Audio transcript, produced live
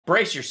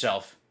Brace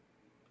yourself.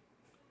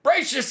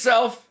 Brace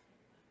yourself.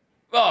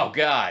 Oh,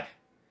 God.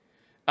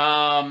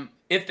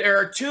 If there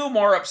are two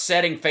more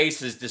upsetting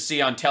faces to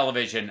see on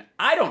television,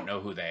 I don't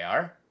know who they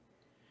are.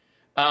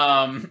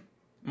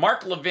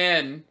 Mark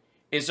Levin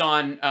is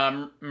on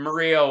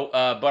Mario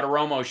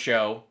Bartiromo's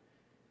show.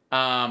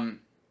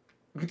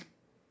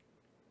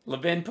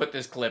 Levin put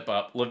this clip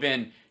up.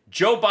 Levin,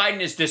 Joe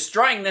Biden is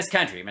destroying this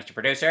country, Mr.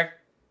 Producer.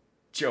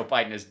 Joe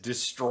Biden is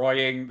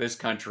destroying this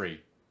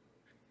country.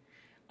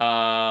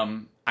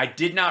 I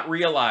did not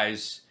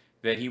realize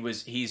that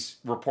he's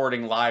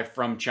reporting live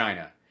from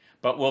China,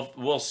 but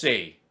we'll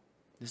see.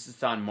 This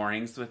is on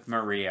Mornings with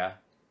Maria.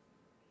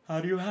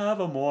 How do you have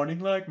a morning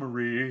like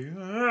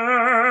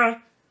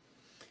Maria?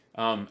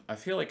 I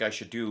feel like I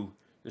should do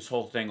this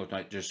whole thing with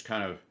my just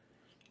kind of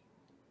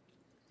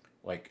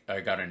like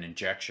I got an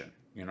injection.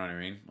 You know what I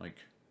mean? Like.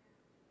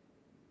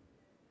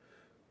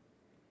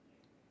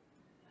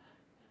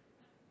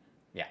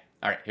 Yeah.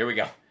 All right, here we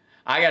go.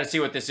 I got to see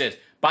what this is.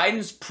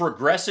 Biden's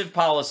progressive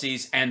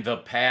policies and the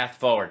path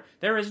forward.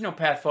 There is no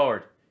path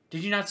forward.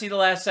 Did you not see the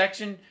last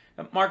section,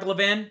 Mark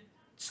Levin?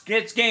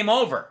 It's game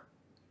over.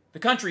 The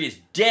country is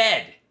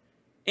dead.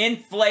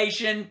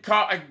 Inflation,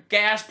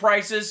 gas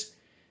prices.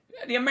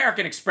 The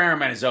American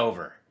experiment is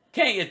over.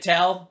 Can't you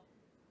tell?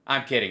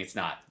 I'm kidding, it's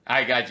not.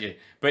 I got you.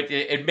 But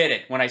admit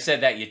it, when I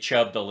said that, you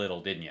chubbed a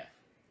little, didn't you?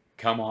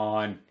 Come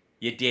on.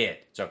 You did.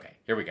 It's okay.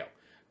 Here we go.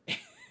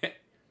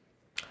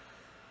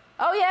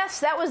 Oh, yes,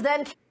 that was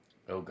then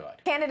oh,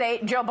 God.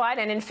 Candidate Joe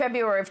Biden in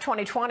February of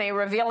 2020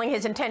 revealing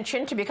his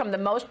intention to become the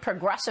most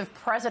progressive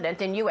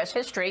president in U.S.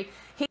 history.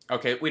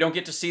 Okay, we don't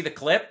get to see the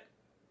clip?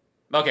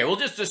 Okay, we'll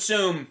just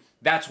assume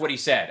that's what he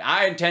said.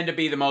 I intend to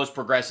be the most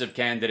progressive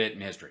candidate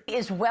in history. He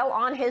is well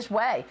on his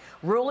way,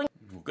 ruling.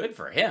 Good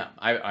for him.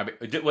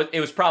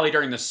 It was probably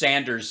during the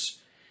Sanders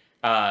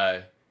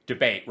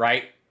debate,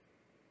 right?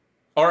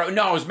 Or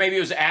no, maybe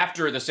it was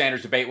after the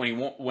Sanders debate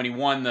when he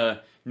won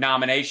the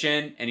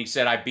nomination and he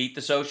said, I beat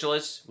the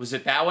socialists. Was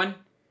it that one?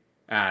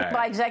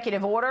 By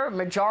executive order,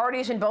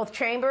 majorities in both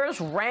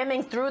chambers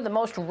ramming through the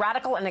most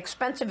radical and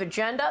expensive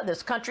agenda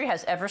this country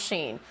has ever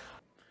seen.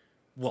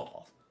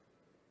 Well,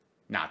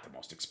 not the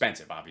most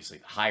expensive, obviously.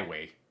 The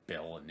highway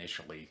bill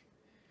initially,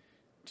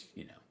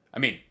 you know, I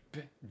mean,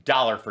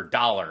 dollar for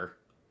dollar.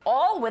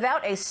 All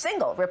without a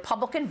single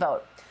Republican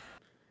vote.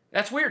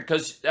 That's weird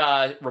because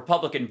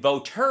Republican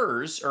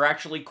voters are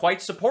actually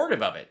quite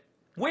supportive of it.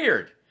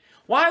 Weird.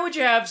 Why would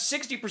you have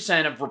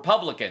 60% of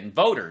Republican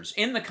voters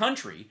in the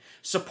country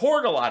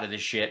support a lot of this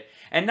shit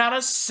and not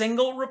a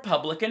single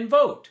Republican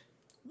vote?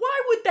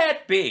 Why would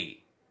that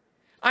be?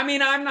 I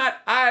mean, I'm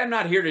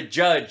not here to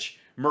judge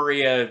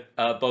Maria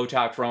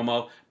Botox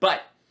Romo,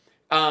 but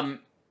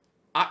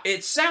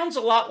it sounds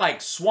a lot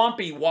like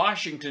swampy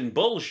Washington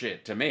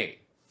bullshit to me.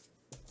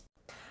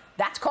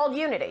 That's called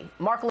unity.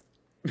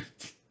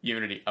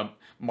 Unity.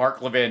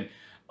 Mark Levin,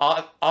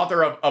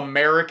 author of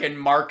American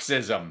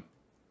Marxism.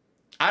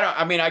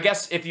 I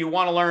guess if you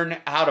want to learn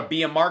how to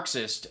be a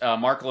Marxist,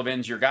 Mark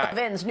Levin's your guy.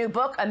 Levin's new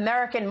book,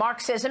 American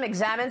Marxism,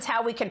 examines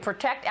how we can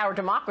protect our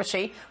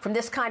democracy from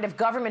this kind of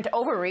government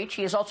overreach.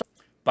 He is also...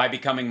 By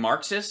becoming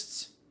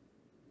Marxists?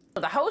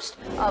 The host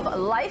of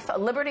Life,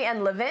 Liberty,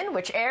 and Levin,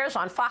 which airs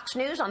on Fox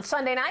News on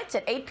Sunday nights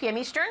at 8 p.m.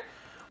 Eastern.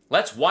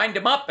 Let's wind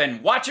him up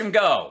and watch him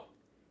go.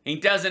 He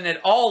doesn't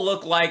at all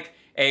look like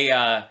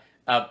a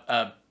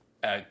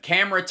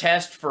camera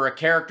test for a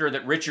character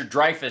that Richard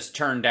Dreyfuss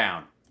turned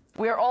down.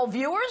 We're all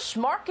viewers.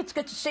 Mark, it's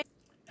good to see.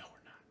 No,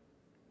 we're not.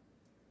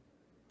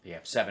 They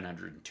have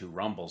 702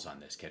 rumbles on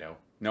this, kiddo.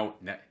 No,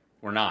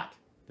 we're not.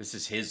 This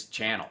is his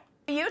channel.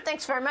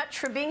 Thanks very much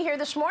for being here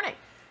this morning.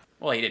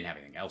 Well, he didn't have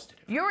anything else to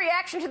do. Your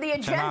reaction to the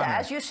agenda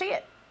as you see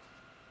it?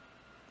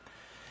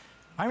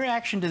 My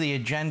reaction to the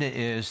agenda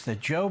is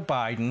that Joe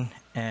Biden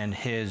and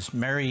his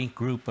merry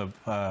group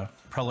of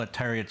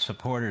proletariat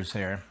supporters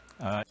there.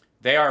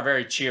 They are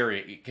very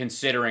cheery,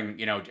 considering,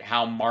 you know,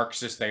 how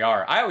Marxist they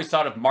are. I always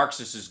thought of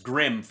Marxists as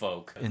grim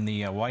folk. In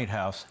the White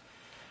House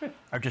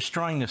are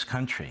destroying this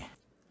country.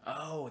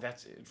 Oh,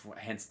 that's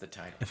hence the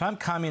title. If I'm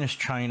communist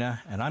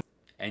China and I'm...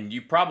 And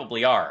you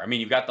probably are. I mean,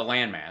 you've got the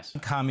landmass.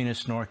 I'm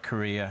communist North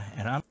Korea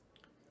and I'm...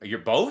 You're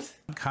both?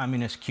 I'm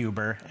communist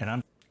Cuba and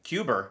I'm...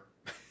 Cuba?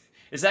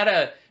 Is that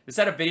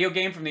a video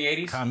game from the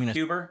 80s? Communist...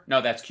 Cuba? No,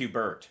 that's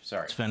Cubert.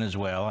 Sorry. It's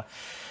Venezuela.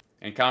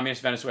 And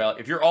communist Venezuela.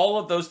 If you're all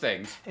of those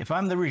things... If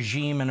I'm the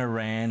regime in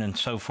Iran and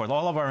so forth,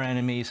 all of our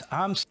enemies,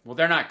 I'm... Well,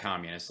 they're not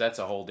communists. That's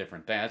a whole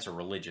different thing. That's a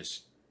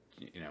religious,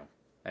 you know,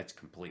 that's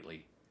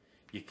completely...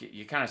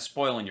 You're kind of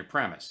spoiling your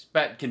premise.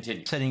 But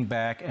continue. Sitting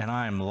back and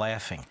I'm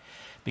laughing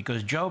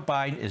because Joe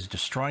Biden is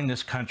destroying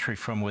this country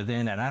from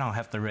within and I don't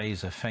have to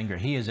raise a finger.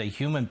 He is a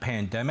human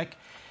pandemic.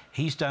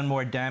 He's done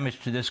more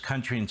damage to this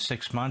country in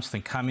 6 months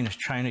than communist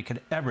China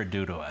could ever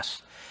do to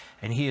us.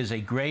 And he is a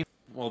grave...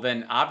 Well,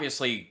 then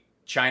obviously...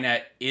 China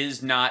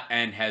is not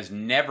and has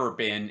never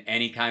been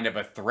any kind of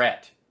a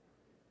threat.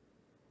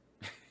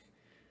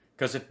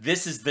 Because if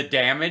this is the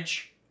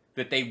damage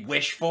that they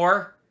wish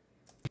for...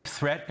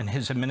 Threat, and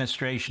his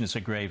administration is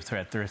a grave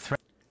threat. They're a threat.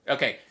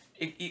 Okay,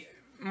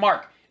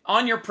 Mark,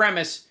 on your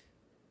premise,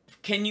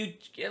 can you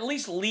at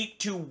least leap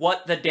to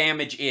what the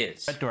damage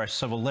is? To our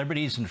civil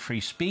liberties and free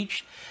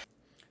speech.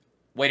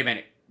 Wait a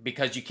minute.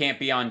 Because you can't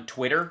be on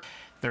Twitter?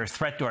 They're a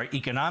threat to our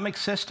economic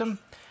system.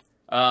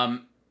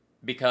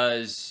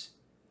 Because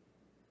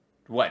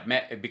what?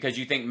 Because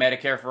you think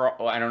Medicare for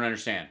all? I don't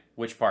understand.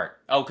 Which part?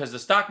 Oh, because the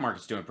stock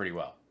market's doing pretty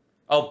well.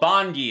 Oh,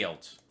 bond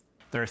yields.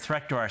 They're a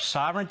threat to our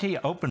sovereignty.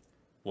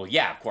 Well,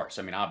 yeah, of course.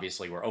 I mean,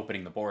 obviously, we're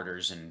opening the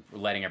borders and we're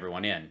letting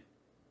everyone in.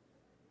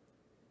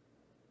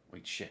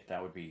 Wait, shit,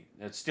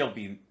 that'd still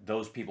be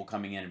those people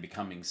coming in and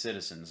becoming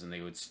citizens, and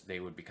they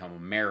would become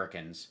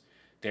Americans,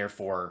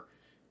 therefore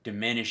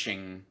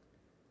diminishing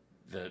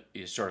the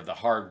sort of the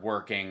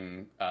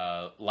hardworking,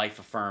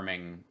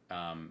 life-affirming,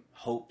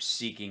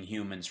 hope-seeking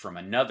humans from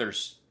another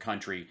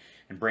country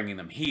and bringing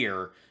them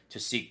here to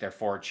seek their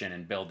fortune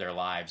and build their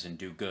lives and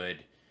do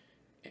good.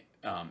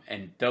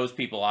 And those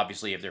people,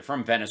 obviously, if they're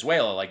from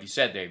Venezuela, like you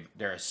said,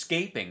 they're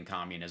escaping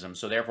communism,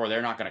 so therefore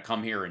they're not going to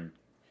come here and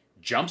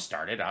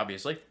jumpstart it,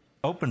 obviously.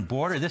 Open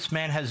border. This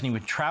man hasn't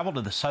even traveled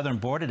to the southern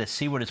border to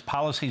see what his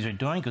policies are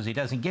doing because he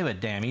doesn't give a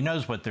damn. He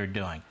knows what they're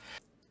doing.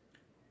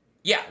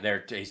 Yeah,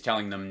 he's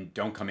telling them,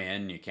 don't come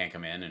in, you can't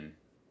come in, and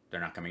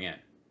they're not coming in.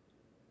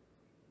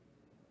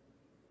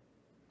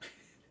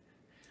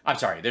 I'm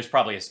sorry, there's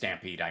probably a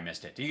stampede. I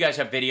missed it. Do you guys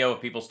have video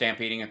of people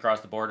stampeding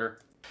across the border?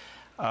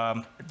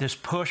 This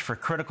push for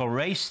critical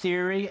race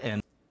theory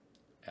and...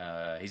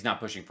 He's not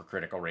pushing for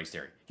critical race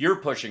theory. You're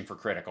pushing for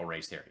critical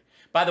race theory.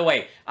 By the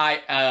way,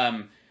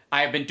 I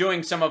have been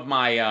doing some of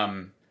my,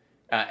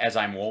 as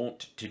I'm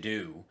wont to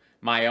do,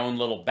 my own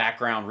little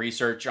background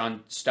research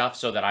on stuff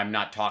so that I'm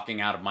not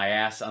talking out of my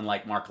ass,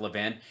 unlike Mark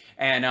Levin.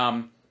 And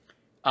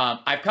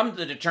I've come to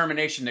the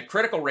determination that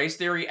critical race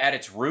theory at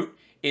its root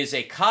is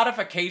a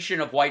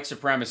codification of white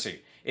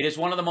supremacy. It is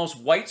one of the most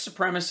white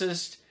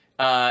supremacist,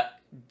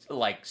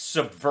 like,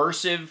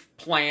 subversive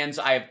plans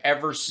I have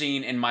ever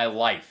seen in my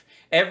life.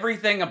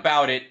 Everything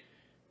about it,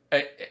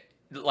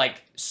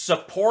 like,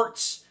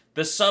 supports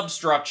the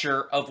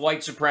substructure of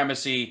white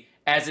supremacy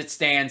as it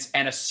stands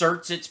and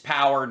asserts its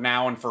power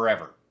now and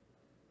forever.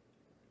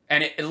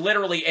 And it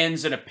literally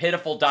ends in a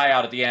pitiful die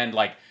out at the end,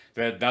 like,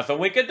 there's nothing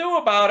we could do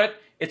about it.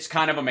 It's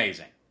kind of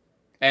amazing.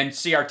 And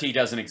CRT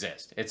doesn't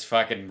exist. It's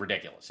fucking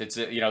ridiculous. It's,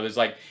 you know, it's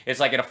like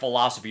in a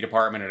philosophy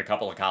department at a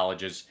couple of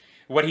colleges.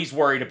 What he's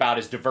worried about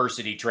is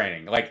diversity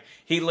training. Like,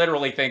 he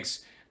literally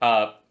thinks,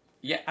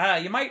 yeah,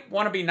 you might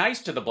want to be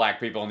nice to the black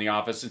people in the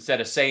office instead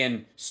of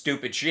saying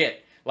stupid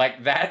shit.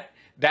 Like, that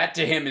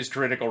to him is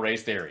critical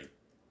race theory.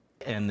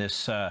 And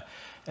this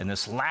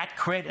lat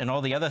crit and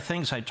all the other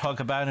things I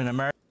talk about in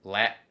America.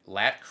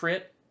 Lat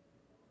crit?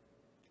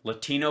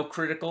 Latino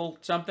critical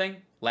something?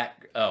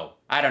 Oh,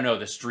 I don't know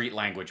the street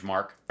language,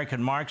 Mark.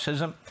 American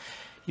Marxism.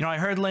 You know, I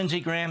heard Lindsey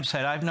Graham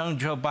said, I've known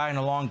Joe Biden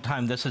a long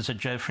time. This is a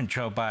different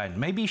Joe Biden.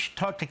 Maybe you should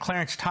talk to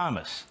Clarence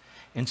Thomas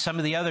and some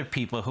of the other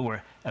people who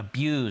were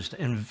abused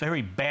and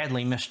very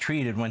badly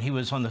mistreated when he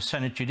was on the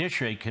Senate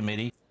Judiciary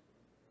Committee.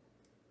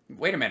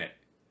 Wait a minute.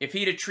 If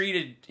he'd have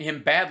treated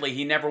him badly,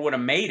 he never would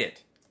have made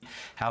it.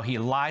 How he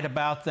lied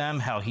about them,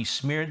 how he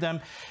smeared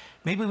them.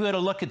 Maybe we ought to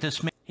look at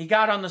this man.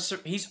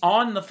 He's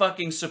on the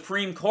fucking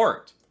Supreme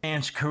Court.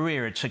 Man's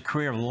career. It's a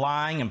career of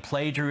lying and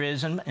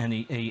plagiarism and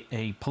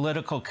a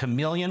political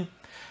chameleon.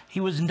 He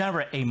was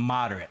never a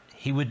moderate.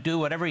 He would do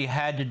whatever he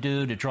had to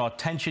do to draw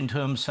attention to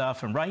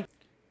himself. And right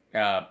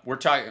we're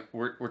talking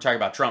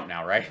about Trump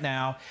now, right?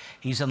 Now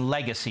he's in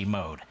legacy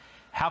mode.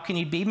 How can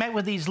he be met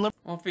with these liberals?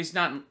 Well, if he's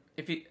not,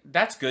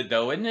 that's good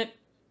though, isn't it?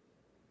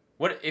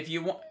 What if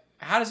you want?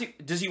 How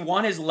does he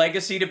want his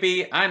legacy to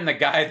be? I'm the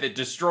guy that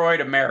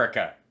destroyed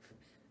America.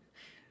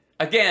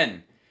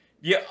 Again,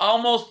 you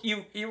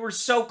were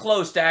so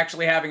close to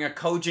actually having a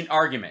cogent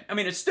argument. I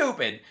mean, it's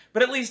stupid,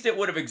 but at least it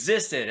would have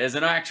existed as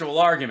an actual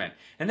argument.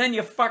 And then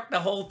you fucked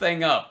the whole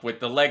thing up with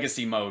the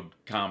legacy mode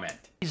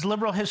comment. These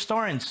liberal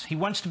historians, he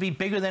wants to be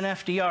bigger than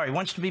FDR. He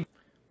wants to be...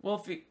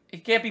 Well, he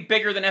can't be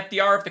bigger than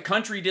FDR if the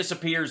country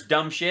disappears,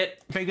 dumb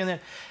shit. Bigger than...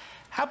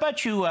 How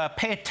about you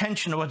pay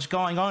attention to what's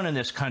going on in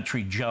this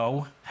country,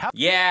 Joe?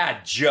 Yeah,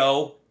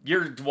 Joe.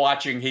 You're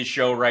watching his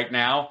show right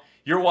now.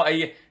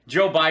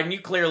 Joe Biden, you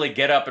clearly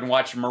get up and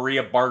watch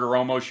Maria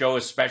Bartiromo's show,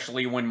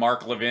 especially when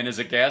Mark Levin is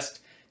a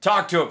guest.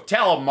 Talk to him.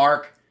 Tell him,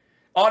 Mark.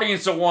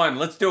 Audience of one.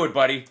 Let's do it,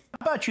 buddy.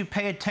 How about you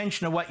pay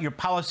attention to what your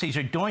policies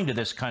are doing to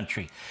this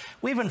country?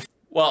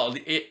 Well,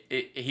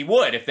 he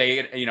would if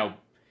they, you know,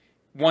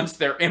 once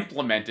they're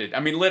implemented.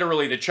 I mean,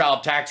 literally, the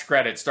child tax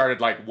credit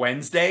started like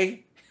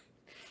Wednesday.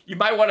 You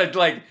might want to,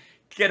 like,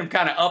 get them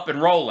kind of up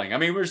and rolling. I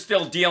mean, we're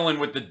still dealing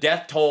with the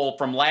death toll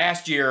from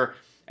last year,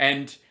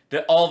 and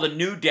all the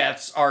new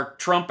deaths are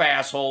Trump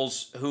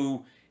assholes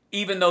who,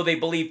 even though they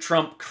believe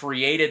Trump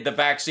created the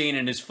vaccine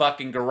in his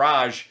fucking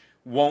garage,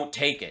 won't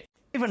take it.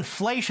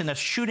 Inflation that's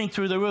shooting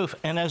through the roof.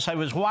 And as I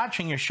was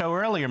watching your show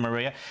earlier,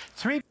 Maria,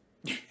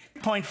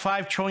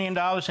 $3.5 trillion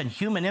in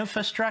human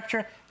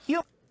infrastructure.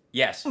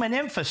 Yes. Human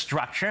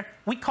infrastructure.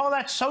 We call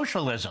that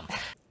socialism.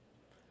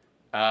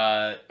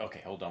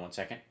 Okay, hold on one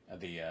second.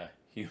 Let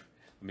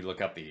me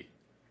look up the...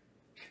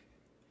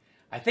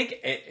 I think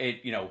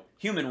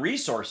human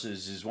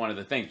resources is one of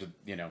the things.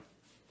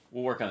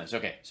 We'll work on this.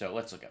 Okay, so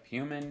let's look up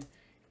human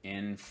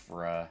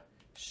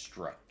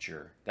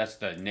infrastructure. That's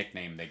the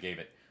nickname they gave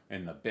it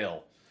in the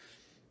bill.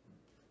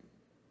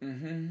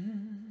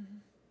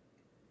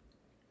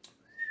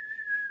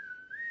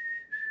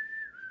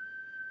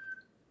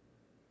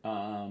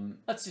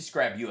 Let's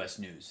describe U.S.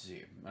 news.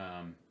 Here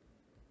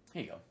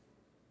you go.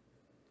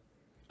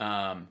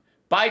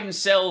 Biden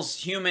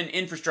sells human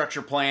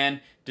infrastructure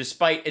plan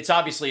despite it's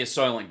obviously a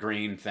Soylent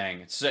Green thing.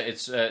 It's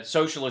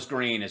socialist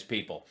green as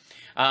people.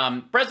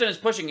 President is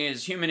pushing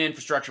his human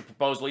infrastructure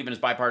proposal, even his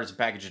bipartisan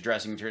package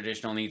addressing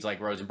traditional needs like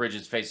roads and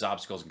bridges, faces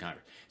obstacles in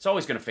Congress. It's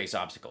always going to face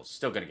obstacles. It's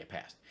still going to get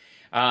passed.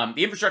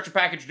 The infrastructure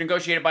package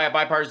negotiated by a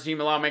bipartisan team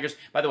of lawmakers.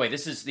 By the way,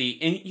 this is the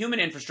human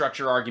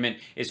infrastructure argument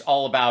is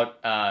all about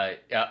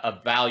a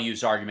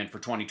values argument for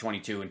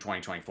 2022 and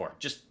 2024.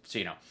 Just so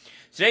you know.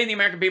 Today, the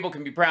American people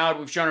can be proud.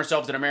 We've shown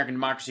ourselves that American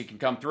democracy can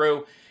come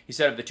through. He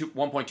said of the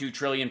 $1.2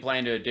 trillion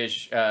plan to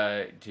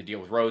deal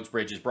with roads,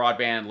 bridges,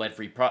 broadband,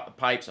 lead-free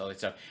pipes, all that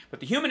stuff.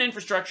 But the human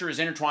infrastructure is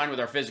intertwined with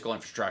our physical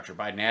infrastructure,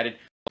 Biden added.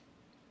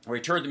 Where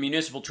he toured the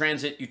municipal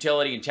transit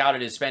utility and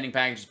touted his spending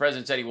package. The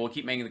president said he will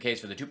keep making the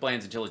case for the two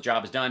plans until his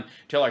job is done,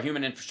 until our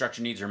human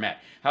infrastructure needs are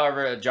met.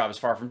 However, the job is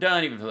far from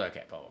done, even for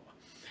okay, blah, blah,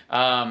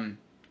 blah.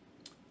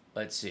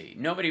 Let's see.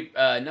 Nothing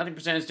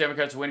presents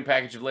Democrats a winning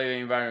package of labor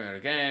environment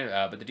again,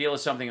 but the deal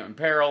is something in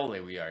peril.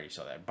 We already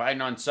saw that. Biden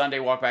on Sunday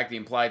walked back the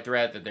implied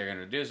threat that they're going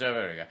to do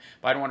so.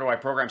 Biden wondered why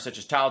programs such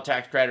as child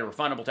tax credit,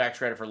 refundable tax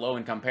credit for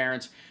low-income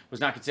parents was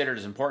not considered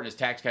as important as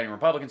tax-cutting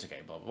Republicans. Okay,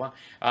 blah, blah,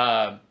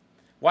 blah.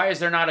 Why is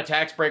there not a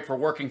tax break for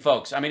working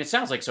folks? I mean, it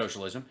sounds like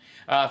socialism.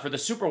 For the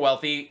super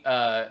wealthy,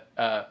 they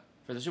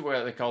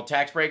call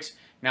tax breaks.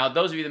 Now,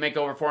 those of you that make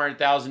over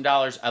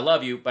 $400,000, I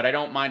love you, but I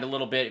don't mind a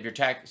little bit if your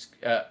taxes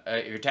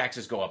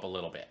go up a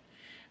little bit.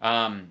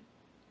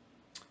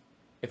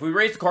 If we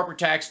raise the corporate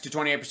tax to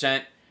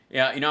 28%,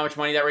 you know how much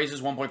money that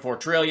raises? $1.4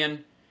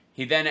 trillion.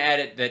 He then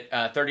added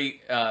that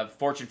 30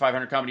 Fortune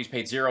 500 companies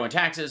paid zero in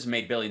taxes and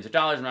made billions of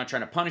dollars. I'm not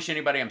trying to punish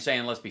anybody. I'm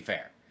saying let's be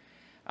fair.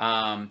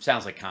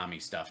 Sounds like commie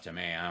stuff to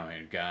me. Oh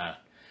my God.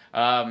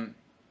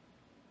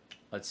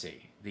 Let's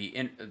see.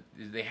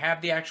 They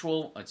have the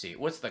actual. Let's see.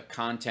 What's the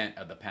content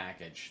of the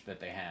package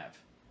that they have?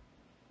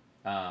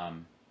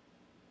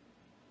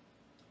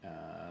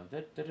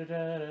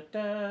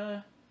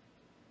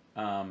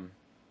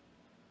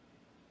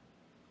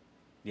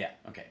 Yeah.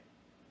 Okay.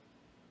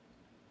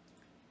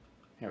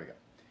 Here we go.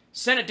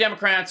 Senate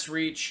Democrats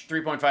reach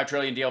 $3.5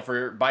 trillion deal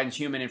for Biden's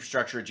human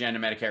infrastructure agenda,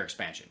 Medicare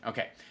expansion.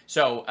 Okay,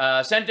 so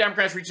Senate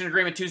Democrats reached an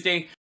agreement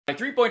Tuesday on a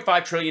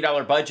 $3.5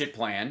 trillion budget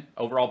plan,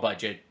 overall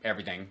budget,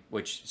 everything,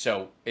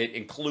 so it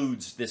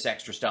includes this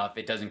extra stuff.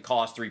 It doesn't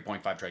cost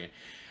 $3.5 trillion.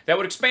 That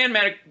would expand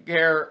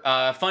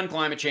Medicare, fund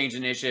climate change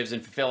initiatives,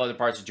 and fulfill other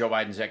parts of Joe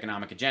Biden's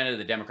economic agenda.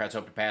 The Democrats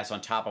hope to pass on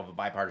top of a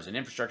bipartisan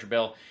infrastructure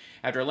bill.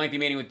 After a lengthy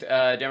meeting with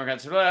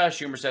Democrats,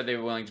 Schumer said they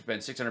were willing to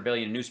spend $600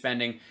 billion in new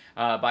spending.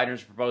 Biden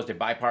has proposed a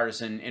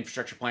bipartisan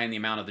infrastructure plan. The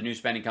amount of the new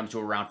spending comes to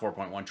around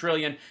 $4.1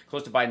 trillion,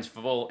 close to Biden's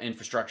full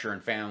infrastructure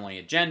and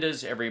family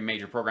agendas. Every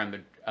major program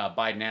that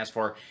Biden asked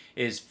for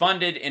is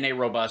funded in a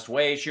robust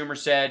way, Schumer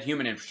said.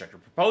 Human infrastructure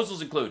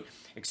proposals include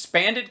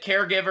expanded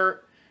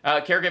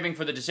caregiving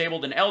for the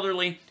disabled and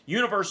elderly,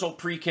 universal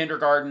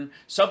pre-kindergarten,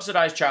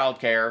 subsidized child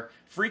care,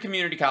 free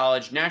community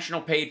college,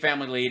 national paid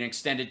family leave, and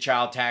extended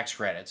child tax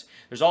credits.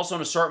 There's also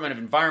an assortment of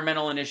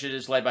environmental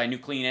initiatives led by a new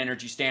clean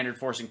energy standard,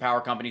 forcing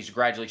power companies to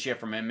gradually shift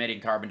from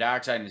emitting carbon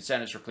dioxide and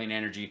incentives for clean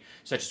energy,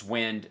 such as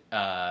wind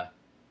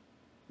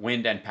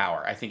and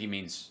power. I think he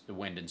means the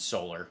wind and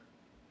solar.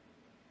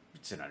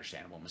 It's an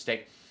understandable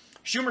mistake.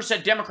 Schumer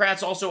said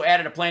Democrats also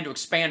added a plan to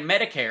expand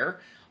Medicare,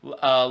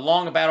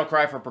 long a battle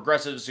cry for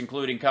progressives,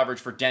 including coverage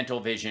for dental,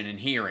 vision,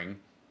 and hearing.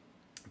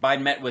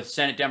 Biden met with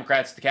Senate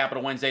Democrats at the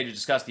Capitol Wednesday to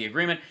discuss the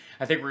agreement.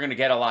 I think we're going to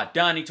get a lot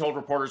done, he told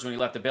reporters when he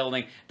left the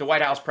building. The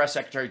White House Press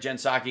Secretary Jen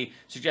Psaki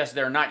suggested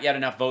there are not yet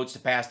enough votes to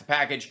pass the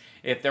package.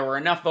 If there were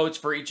enough votes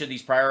for each of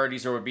these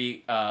priorities, there would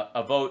be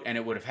a vote and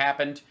it would have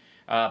happened.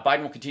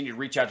 Biden will continue to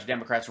reach out to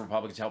Democrats and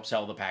Republicans to help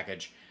sell the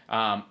package.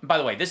 By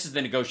the way, this is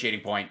the negotiating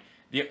point.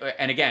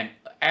 And again,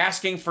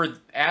 asking for the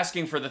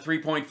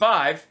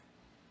 3.5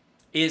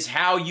 is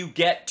how you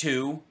get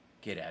out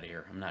of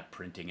here. I'm not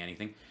printing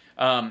anything.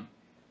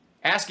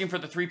 Asking for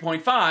the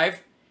 3.5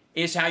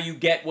 is how you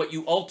get what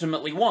you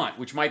ultimately want,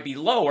 which might be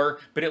lower,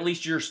 but at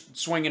least you're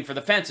swinging for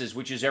the fences,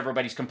 which is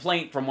everybody's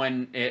complaint from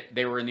when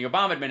they were in the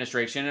Obama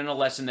administration, and a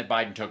lesson that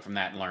Biden took from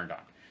that and learned on.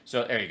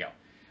 So there you go.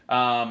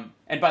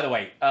 And by the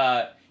way,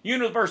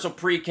 universal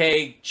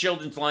pre-K,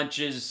 children's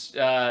lunches,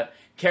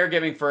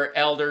 caregiving for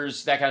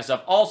elders, that kind of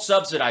stuff, all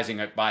subsidizing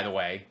it, by the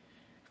way,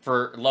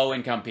 for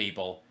low-income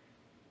people.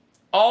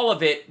 All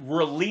of it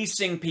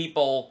releasing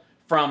people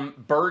from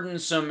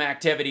burdensome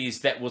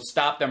activities that will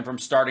stop them from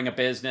starting a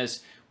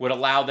business, would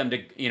allow them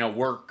to,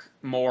 work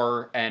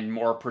more and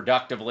more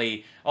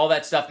productively. All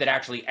that stuff that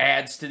actually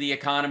adds to the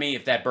economy,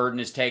 if that burden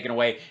is taken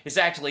away, is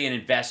actually an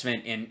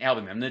investment in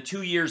helping them. The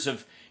 2 years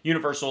of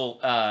universal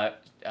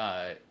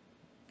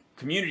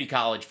community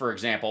college, for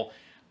example,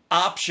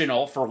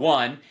 optional for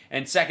one,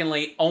 and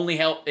secondly,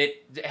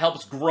 it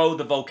helps grow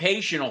the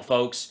vocational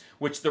folks,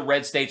 which the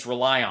red states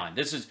rely on.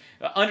 This is,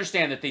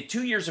 understand that the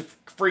 2 years of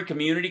free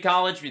community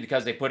college,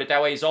 because they put it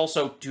that way, is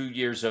also 2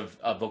 years of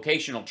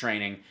vocational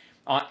training.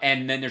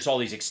 And then there's all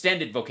these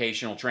extended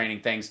vocational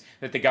training things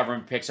that the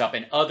government picks up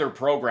in other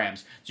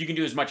programs. So you can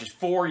do as much as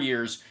 4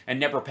 years and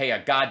never pay a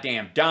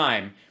goddamn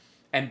dime.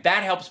 And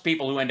that helps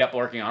people who end up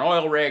working on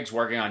oil rigs,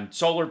 working on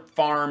solar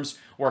farms,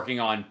 working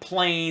on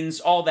planes,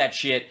 all that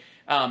shit.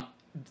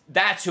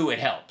 That's who it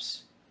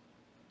helps.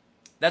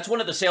 That's one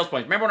of the sales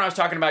points. Remember when I was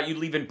talking about you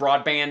leaving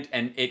broadband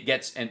and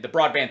the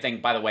broadband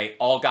thing, by the way,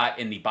 all got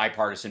in the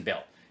bipartisan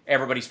bill.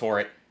 Everybody's for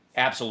it.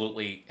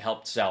 Absolutely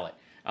helped sell it.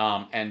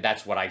 And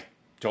that's what I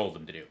told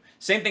them to do.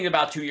 Same thing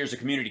about 2 years of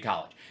community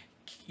college.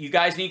 You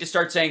guys need to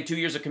start saying 2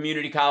 years of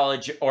community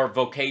college or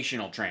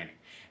vocational training,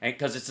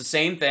 because it's the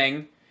same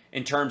thing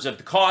in terms of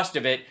the cost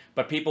of it,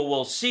 but people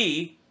will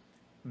see,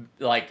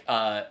 like,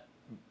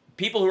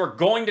 people who are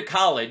going to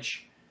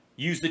college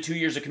use the 2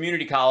 years of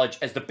community college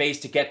as the base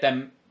to get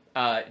them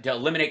to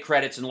eliminate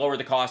credits and lower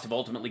the cost of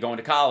ultimately going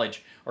to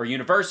college or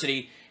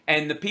university.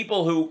 And the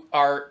people who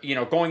are,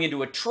 going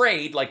into a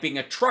trade, like being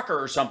a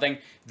trucker or something,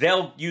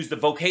 they'll use the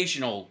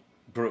vocational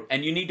group.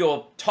 And you need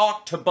to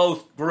talk to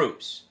both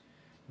groups.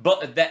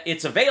 But that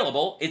it's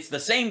available. It's the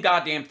same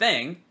goddamn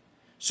thing.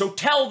 So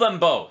tell them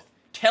both.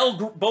 Tell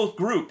both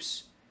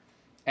groups.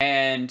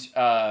 And,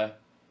 sorry,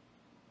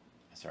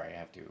 I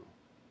have to...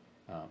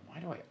 why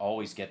do I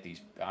always get these?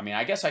 I mean,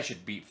 I guess I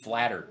should be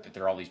flattered that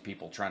there are all these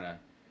people trying to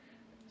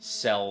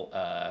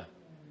sell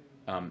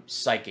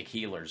psychic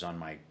healers on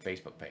my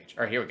Facebook page.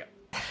 All right, here we go.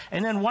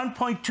 And then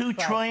 1.2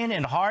 trillion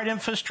in hard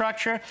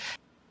infrastructure.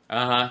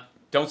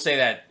 Don't say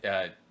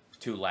that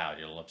too loud.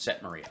 It'll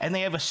upset Maria. And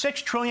they have a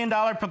 $6 trillion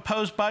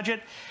proposed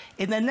budget.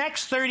 In the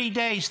next 30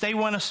 days, they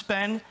want to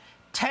spend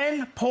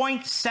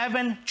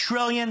 $10.7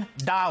 trillion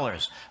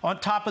on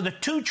top of the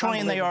 $2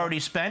 trillion they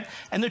already spent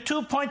and the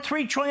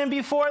 $2.3 trillion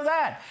before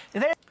that.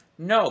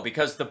 No,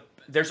 because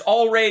there's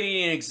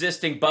already an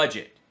existing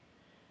budget.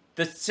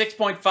 The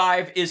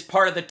 6.5 is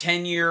part of the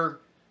 10-year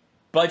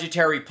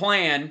budgetary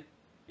plan.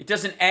 It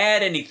doesn't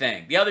add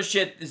anything. The other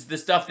shit is the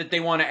stuff that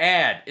they want to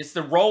add. It's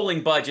the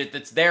rolling budget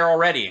that's there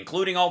already,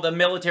 including all the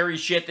military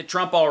shit that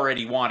Trump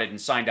already wanted and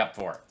signed up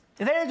for.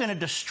 They're going to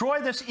destroy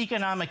this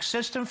economic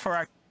system for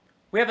our...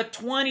 We have a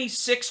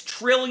 $26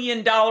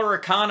 trillion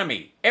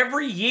economy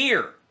every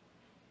year.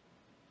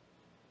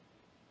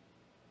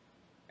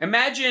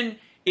 Imagine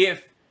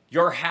if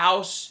your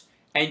house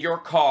and your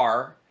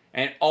car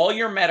and all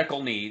your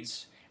medical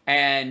needs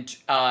and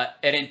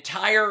an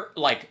entire,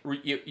 like,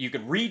 you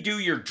could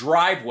redo your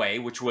driveway,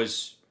 which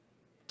was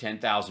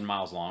 10,000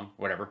 miles long,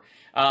 whatever,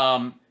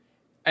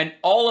 and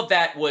all of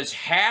that was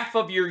half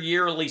of your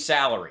yearly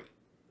salary.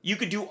 You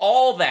could do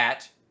all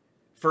that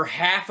for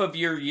half of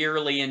your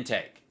yearly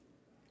intake.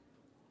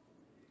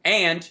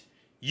 And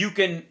you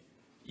can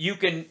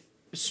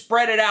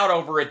spread it out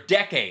over a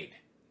decade.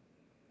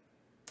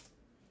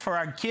 For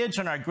our kids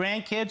and our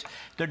grandkids,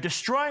 they're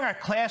destroying our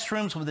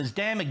classrooms with these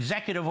damn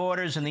executive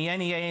orders and the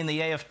NEA and the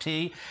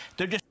AFT.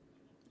 They're just...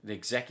 The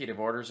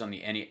executive orders on the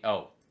NEA...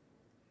 Oh.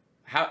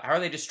 How are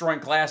they destroying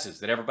classes?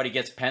 That everybody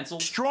gets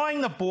pencils? Destroying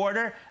the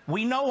border.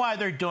 We know why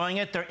they're doing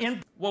it. They're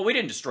in... Well, we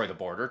didn't destroy the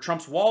border.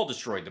 Trump's wall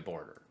destroyed the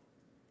border.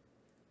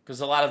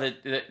 Because a lot of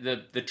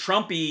the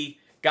Trumpy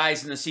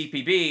guys in the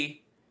CPB...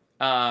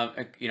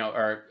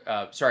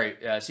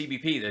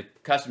 CBP, the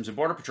Customs and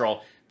Border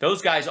Patrol,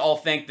 those guys all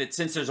think that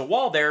since there's a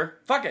wall there,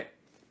 fuck it.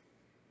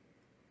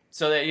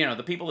 So that,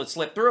 the people that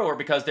slip through are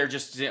because they're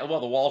just, well,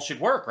 the wall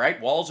should work,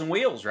 right? Walls and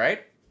wheels,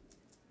 right?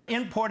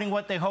 Importing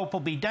what they hope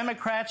will be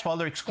Democrats while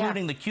they're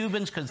excluding the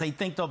Cubans because they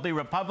think they'll be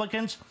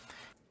Republicans.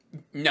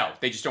 No,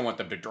 they just don't want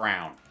them to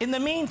drown. In the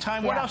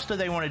meantime, what else do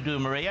they want to do,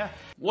 Maria?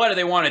 What do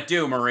they want to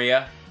do,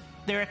 Maria?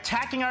 They're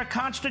attacking our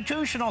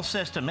constitutional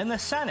system in the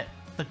Senate,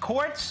 the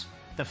courts,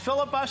 the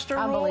filibuster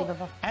rule,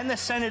 and the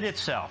Senate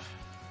itself.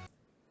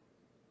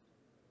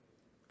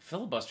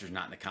 Filibuster's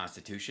not in the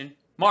Constitution.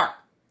 Mark,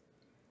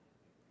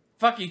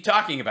 fuck are you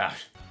talking about?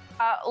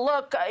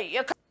 Look,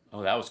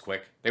 Oh, that was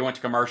quick. They went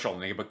to commercial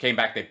and they came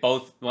back. They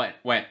both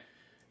went,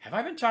 have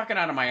I been talking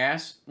out of my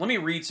ass? Let me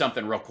read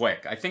something real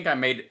quick. I think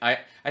I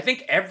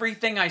think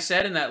everything I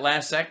said in that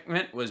last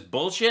segment was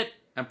bullshit.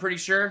 I'm pretty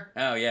sure.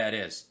 Oh, yeah, it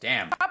is.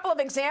 Damn. A couple of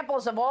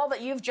examples of all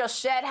that you've just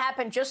said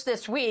happened just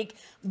this week.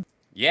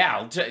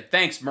 Yeah,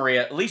 thanks,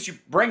 Maria. At least you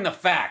bring the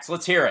facts.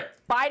 Let's hear it.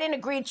 Biden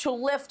agreed to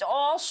lift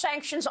all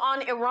sanctions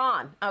on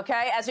Iran,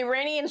 okay, as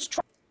Iranians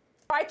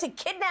tried to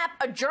kidnap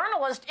a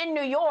journalist in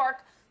New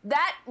York.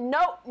 That,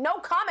 no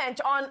comment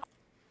on...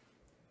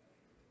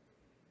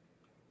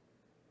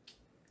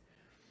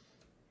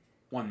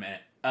 1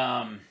 minute.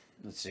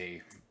 Let's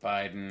see.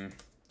 Biden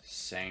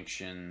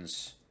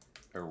sanctions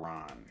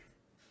Iran.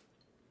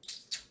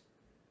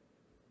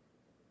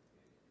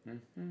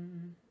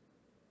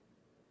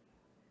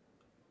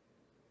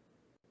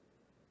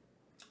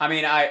 I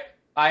mean, I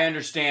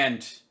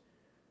understand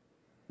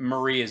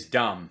Maria's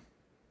dumb.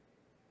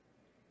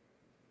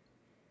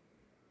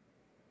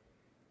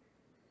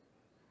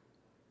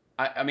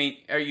 I mean,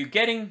 are you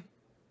getting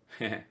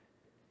Biden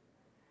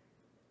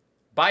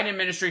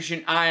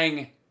administration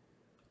eyeing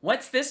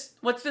what's this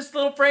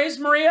little phrase,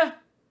 Maria?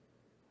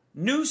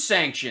 New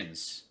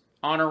sanctions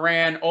on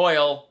Iran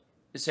oil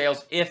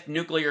sales if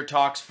nuclear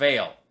talks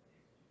fail.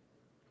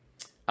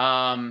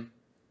 Biden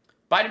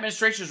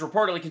administration is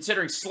reportedly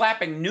considering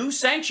slapping new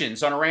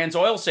sanctions on Iran's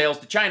oil sales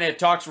to China if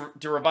talks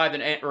to revive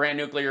the Iran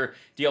nuclear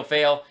deal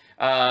fail.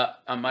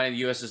 Money the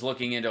U.S. is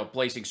looking into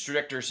placing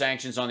stricter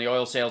sanctions on the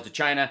oil sales to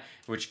China,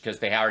 which because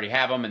they already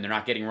have them and they're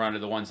not getting run to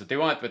the ones that they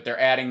want, but they're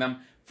adding them.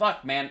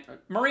 Fuck, man.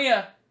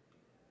 Maria,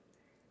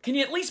 can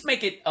you at least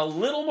make it a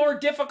little more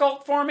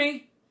difficult for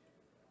me?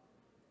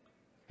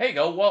 Here you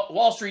go,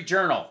 Wall Street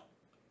Journal.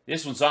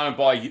 This one's owned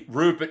by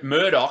Rupert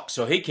Murdoch,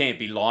 so he can't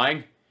be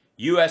lying.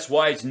 U.S.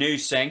 waives new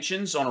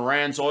sanctions on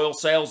Iran's oil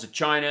sales to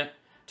China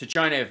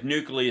if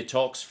nuclear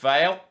talks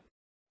fail.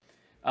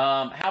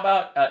 How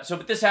about,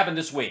 but this happened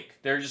this week.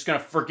 They're just going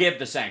to forgive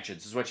the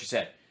sanctions, is what she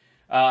said.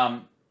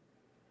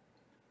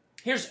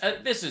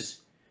 This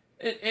is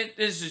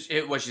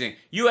what she's saying.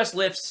 U.S.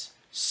 lifts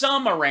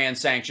some Iran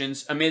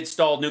sanctions amid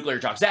stalled nuclear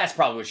talks. That's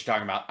probably what she's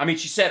talking about. I mean,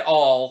 she said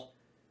all,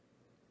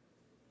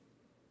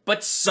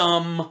 but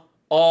some,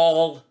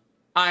 all.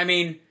 I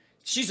mean,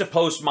 she's a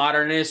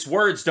postmodernist.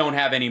 Words don't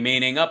have any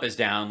meaning. Up is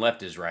down,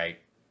 left is right,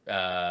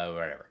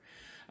 whatever.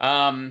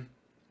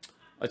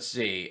 Let's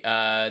see.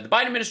 The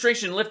Biden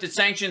administration lifted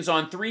sanctions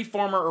on 3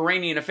 former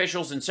Iranian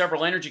officials and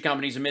several energy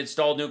companies amid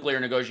stalled nuclear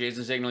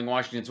negotiations, signaling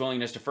Washington's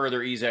willingness to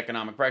further ease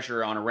economic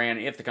pressure on Iran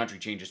if the country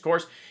changes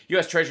course.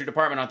 U.S. Treasury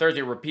Department on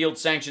Thursday repealed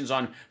sanctions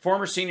on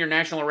former senior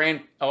national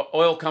Iran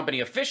oil company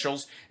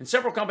officials and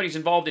several companies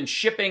involved in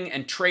shipping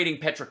and trading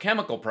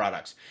petrochemical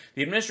products.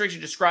 The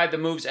administration described the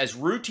moves as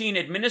routine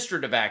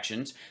administrative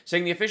actions,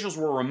 saying the officials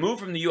were removed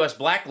from the U.S.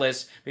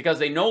 blacklist because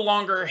they no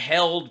longer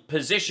held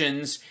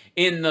positions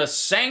in the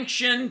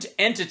sanctioned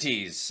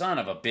entities. Son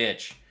of a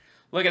bitch.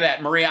 Look at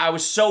that, Maria. I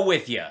was so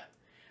with you.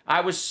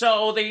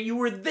 You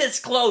were this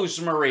close,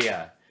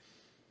 Maria.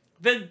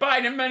 The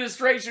Biden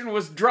administration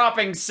was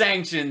dropping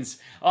sanctions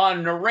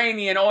on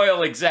Iranian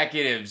oil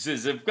executives.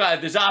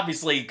 There's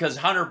obviously, because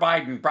Hunter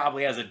Biden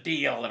probably has a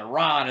deal in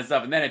Iran and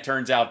stuff, and then it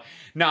turns out,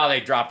 no,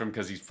 they dropped him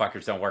because these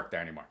fuckers don't work there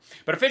anymore.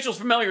 But officials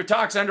familiar with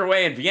talks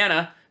underway in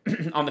Vienna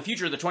on the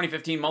future of the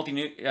 2015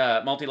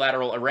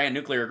 multilateral Iran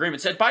nuclear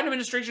agreement said Biden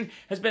administration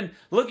has been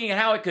looking at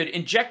how it could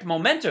inject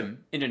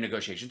momentum into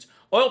negotiations.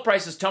 Oil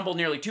prices tumbled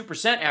nearly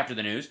 2% after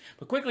the news,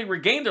 but quickly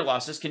regained their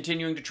losses,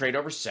 continuing to trade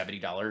over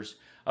 $70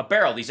 a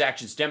barrel. These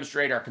actions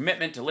demonstrate our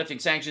commitment to lifting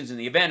sanctions in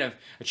the event of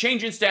a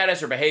change in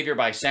status or behavior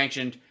by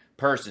sanctioned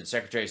persons,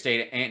 Secretary of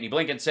State Antony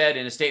Blinken said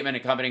in a statement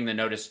accompanying the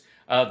notice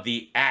of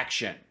the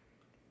action.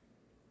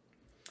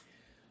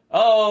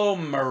 Oh,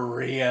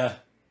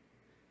 Maria.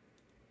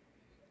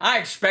 I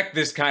expect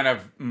this kind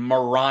of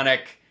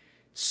moronic,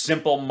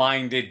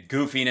 simple-minded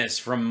goofiness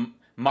from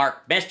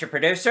Mark, Mr.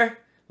 Producer,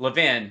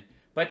 Levin.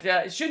 But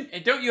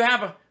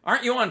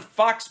aren't you on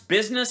Fox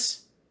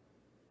Business?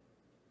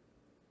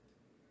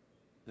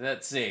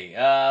 Let's see.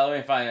 Let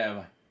me find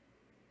out.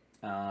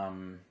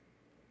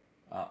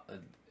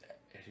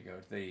 Here you go.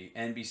 The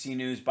NBC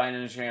News, Biden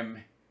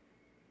administration.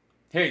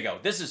 Here you go.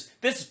 This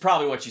is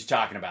probably what she's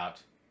talking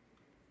about.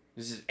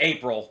 This is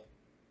April.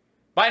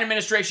 Biden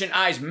administration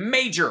eyes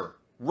major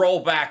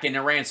rollback in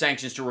Iran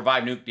sanctions to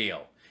revive nuke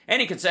deal.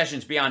 Any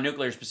concessions beyond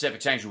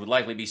nuclear-specific sanctions would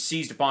likely be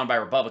seized upon by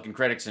Republican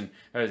critics and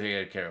the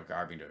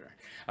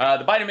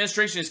Biden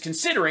administration is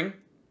considering.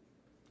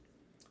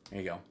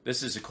 There you go.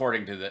 This is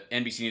according to the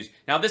NBC News.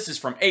 Now, this is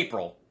from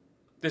April.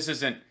 This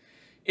isn't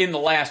in the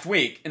last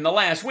week. In the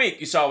last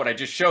week, you saw what I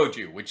just showed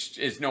you, which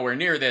is nowhere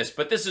near this,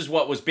 but this is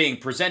what was being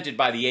presented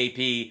by the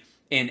AP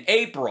in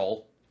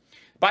April.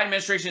 The Biden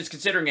administration is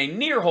considering a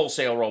near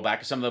wholesale rollback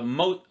of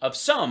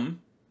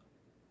some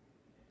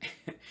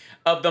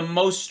of the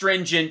most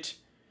stringent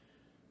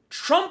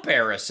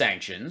Trump-era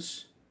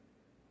sanctions.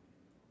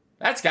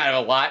 That's kind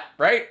of a lot,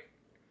 right?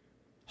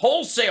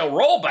 Wholesale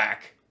rollback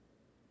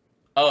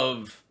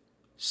of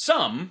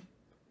some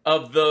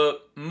of the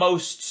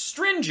most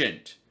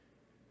stringent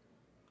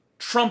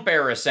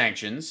Trump-era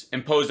sanctions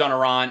imposed on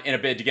Iran in a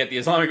bid to get the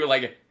Islamic...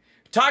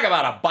 talk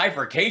about a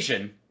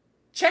bifurcation.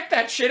 Check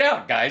that shit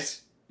out,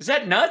 guys. Is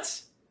that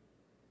nuts?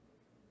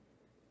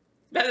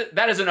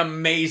 That is an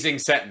amazing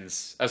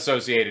sentence,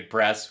 Associated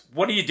Press.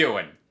 What are you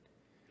doing?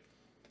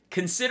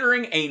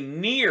 Considering a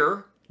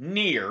near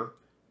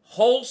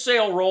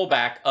wholesale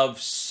rollback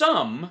of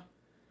some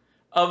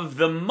of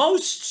the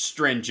most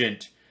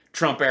stringent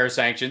Trump-era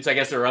sanctions. I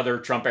guess there are other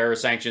Trump-era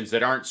sanctions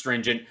that aren't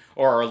stringent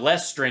or are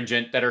less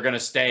stringent that are going to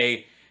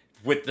stay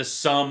with the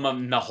sum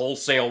of the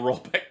wholesale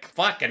rollback.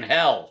 Fucking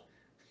hell.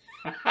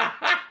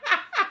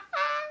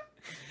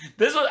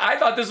 I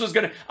thought this was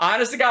going to,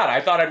 honest to God,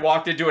 I thought I'd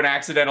walked into an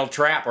accidental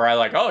trap where I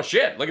like, oh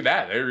shit, look at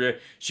that.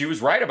 She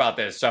was right about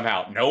this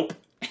somehow. Nope.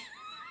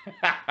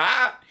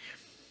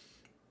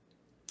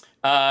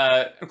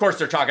 Of course,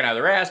 they're talking out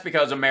of their ass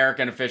because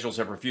American officials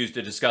have refused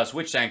to discuss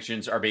which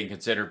sanctions are being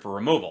considered for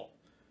removal.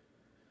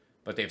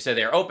 But they've said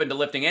they are open to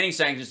lifting any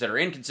sanctions that are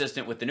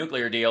inconsistent with the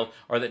nuclear deal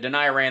or that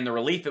deny Iran the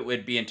relief it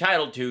would be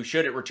entitled to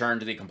should it return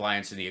to the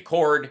compliance of the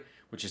accord,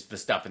 which is the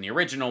stuff in the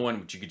original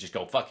one, which you could just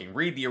go fucking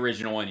read the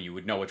original one and you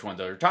would know which ones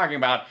they're talking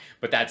about,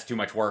 but that's too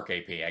much work,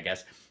 AP, I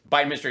guess.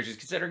 Biden administration is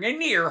considering a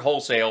near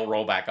wholesale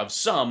rollback of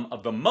some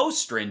of the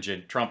most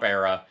stringent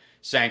Trump-era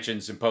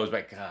sanctions imposed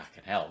by, God,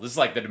 hell, this is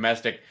like the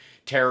domestic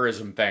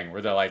terrorism thing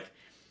where they're like,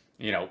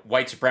 you know,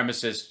 white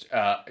supremacists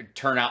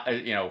turn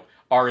out, you know,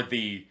 are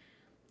the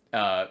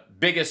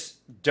biggest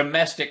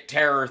domestic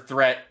terror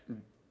threat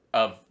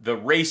of the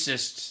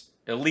racist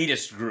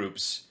elitist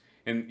groups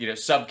in, you know,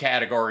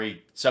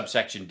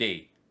 subsection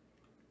D.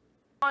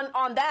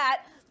 On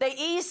that, they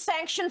eased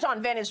sanctions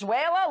on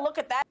Venezuela. Look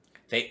at that.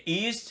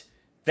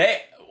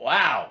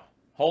 Wow.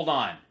 Hold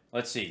on.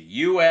 Let's see.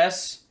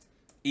 U.S.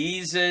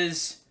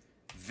 eases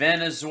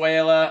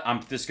Venezuela.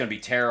 This is going to be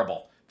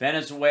terrible.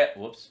 Venezuela.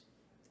 Whoops.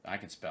 I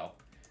can spell.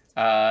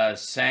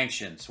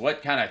 Sanctions.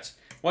 What kind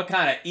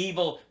of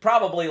evil?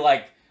 Probably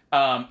like,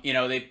 you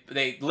know,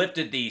 they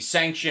lifted the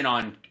sanction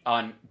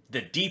on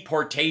the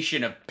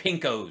deportation of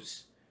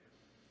pinkos.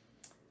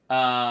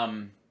 Now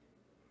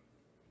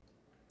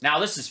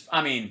this is,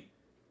 I mean,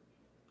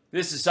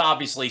 this is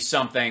obviously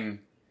something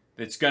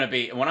that's going to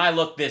be, when I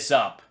look this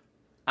up,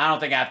 I don't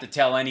think I have to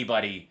tell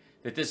anybody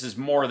that this is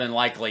more than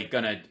likely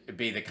going to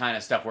be the kind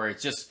of stuff where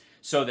it's just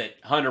so that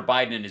Hunter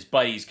Biden and his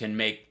buddies can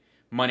make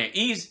money.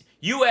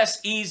 U.S.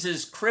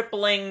 eases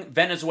crippling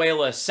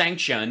Venezuela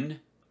sanction.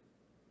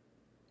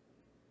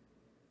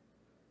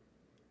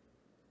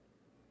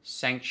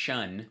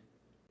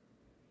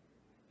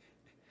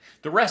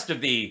 The rest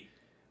of the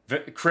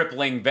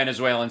crippling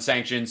Venezuelan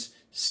sanctions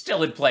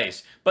still in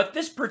place. But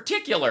this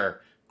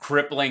particular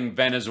crippling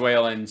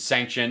Venezuelan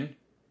sanction...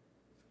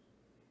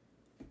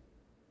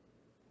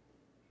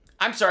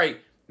 I'm sorry,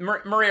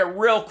 Maria,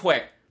 real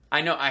quick.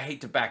 I know I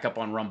hate to back up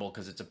on Rumble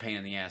because it's a pain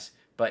in the ass.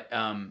 But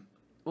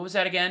what was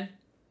that again?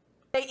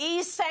 They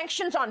eased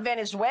sanctions on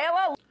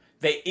Venezuela.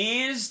 They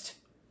eased...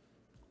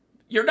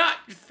 You're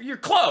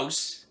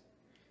close.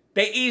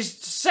 They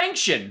eased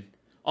sanction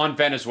on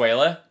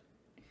Venezuela.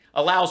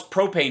 Allows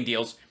propane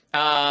deals.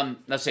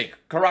 Let's see.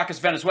 Caracas,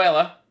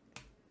 Venezuela.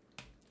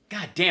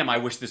 God damn, I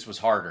wish this was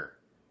harder.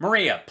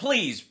 Maria,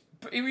 please,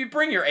 you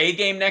bring your A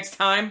game next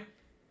time.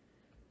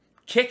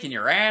 Kicking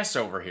your ass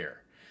over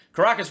here.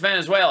 Caracas,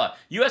 Venezuela.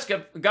 U.S.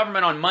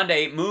 government on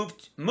Monday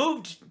moved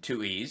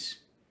to ease.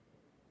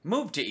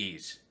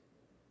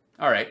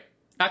 All right.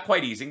 Not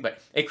quite easing, but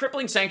a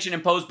crippling sanction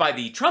imposed by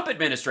the Trump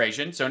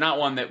administration, so not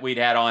one that we'd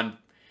had on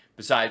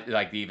besides,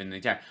 like, even the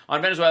time,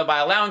 on Venezuela by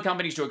allowing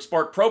companies to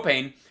export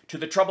propane to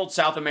the troubled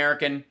South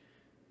American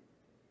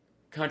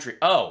country.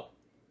 Oh.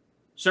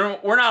 So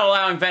we're not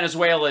allowing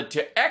Venezuela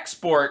to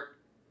export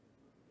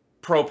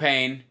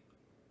propane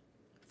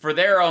for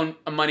their own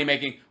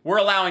money-making. We're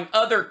allowing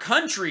other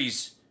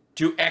countries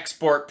to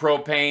export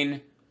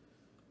propane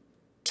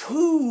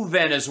to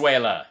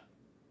Venezuela.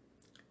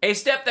 A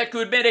step that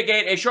could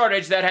mitigate a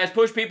shortage that has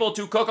pushed people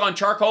to cook on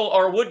charcoal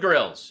or wood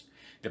grills.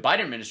 The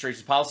Biden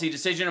administration's policy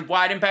decision of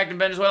wide impact in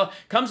Venezuela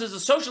comes as the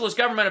socialist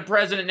government of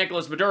President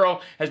Nicolas Maduro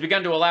has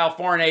begun to allow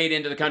foreign aid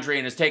into the country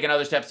and has taken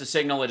other steps to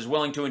signal it is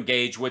willing to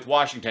engage with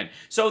Washington.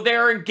 So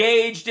they're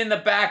engaged in the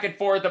back and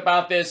forth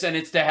about this, and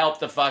it's to help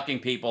the fucking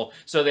people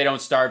so they don't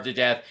starve to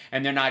death,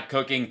 and they're not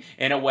cooking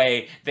in a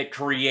way that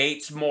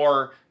creates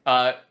more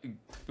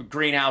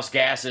greenhouse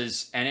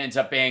gases and ends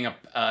up being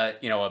a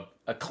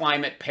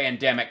climate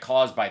pandemic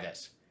caused by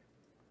this.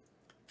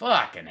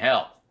 Fucking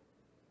hell.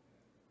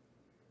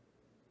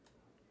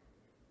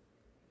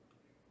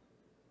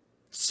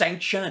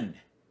 Sanction.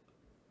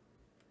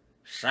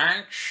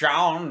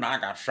 Sanction. I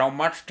got so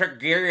much to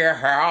give.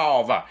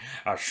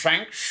 A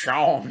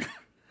sanction.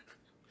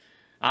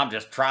 I'm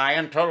just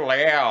trying to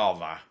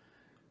live.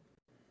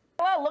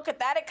 Well, look at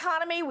that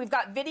economy. We've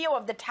got video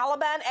of the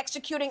Taliban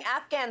executing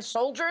Afghan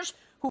soldiers.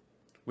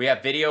 We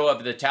have video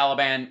of the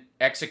Taliban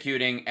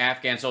executing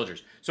Afghan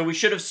soldiers. So we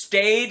should have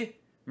stayed.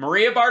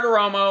 Maria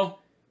Bartiromo,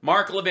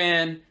 Mark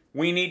Levin,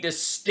 we need to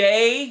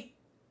stay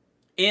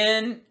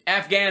in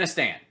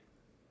Afghanistan.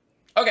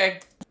 Okay.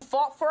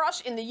 Fought for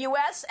us in the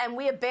U.S. and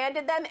we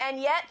abandoned them, and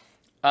yet...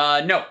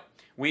 No.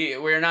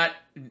 We're not...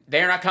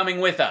 They're not coming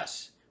with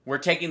us. We're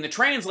taking the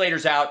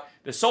translators out.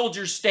 The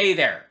soldiers stay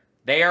there.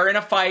 They are in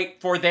a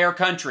fight for their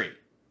country.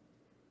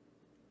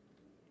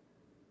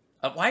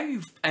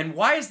 Why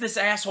is this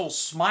asshole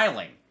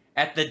smiling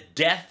at the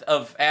death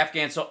of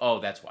Afghan soldiers? Oh,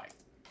 that's why.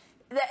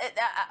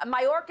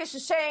 Mayorkas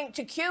is saying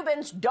to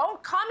Cubans,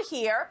 don't come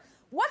here.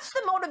 What's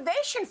the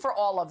motivation for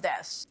all of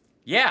this?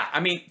 Yeah, I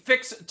mean,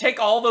 take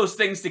all those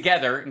things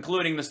together,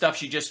 including the stuff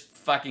she just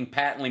fucking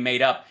patently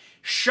made up,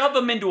 shove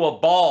them into a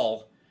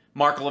ball,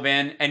 Mark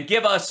Levin, and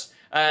give us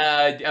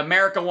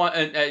Biden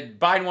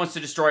wants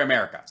to destroy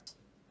America.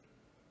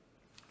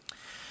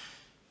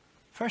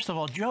 First of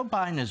all, Joe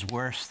Biden is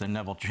worse than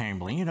Neville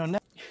Chamberlain. You know,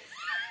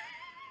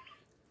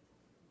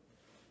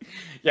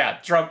 Yeah,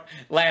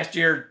 last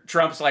year,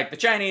 Trump's like, the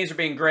Chinese are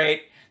being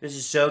great. This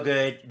is so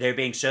good. They're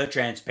being so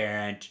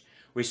transparent.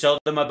 We sold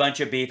them a bunch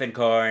of beef and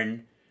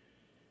corn.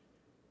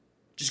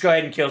 Just go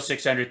ahead and kill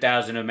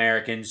 600,000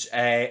 Americans.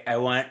 I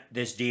want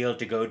this deal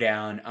to go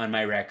down on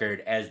my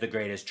record as the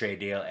greatest trade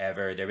deal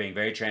ever. They're being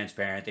very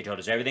transparent. They told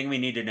us everything we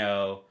need to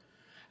know.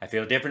 I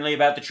feel differently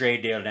about the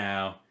trade deal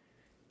now.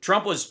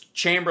 Trump was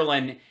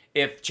Chamberlain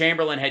if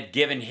Chamberlain had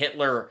given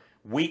Hitler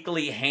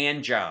weekly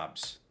hand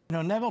jobs. You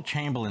know, Neville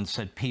Chamberlain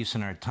said peace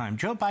in our time.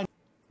 Joe Biden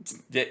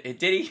Did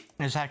he?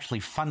 is actually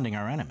funding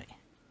our enemy.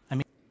 I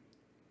mean,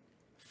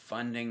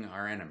 Funding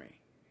our enemy.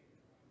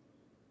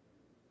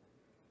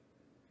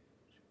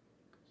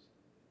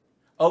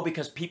 Oh,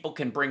 because people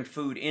can bring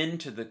food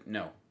into the...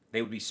 No,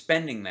 they would be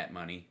spending that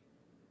money,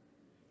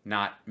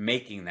 not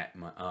making that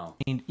money. Oh.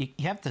 I mean,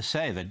 you have to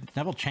say that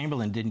Neville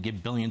Chamberlain didn't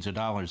give billions of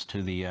dollars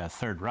to the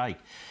Third Reich,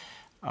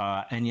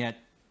 and yet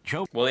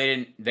Joe...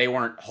 Well, they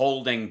weren't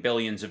holding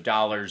billions of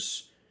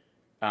dollars,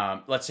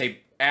 let's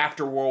say,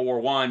 after World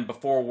War I,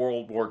 before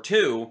World War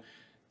II.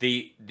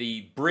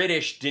 The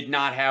British did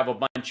not have a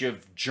bunch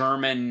of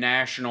German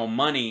national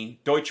money,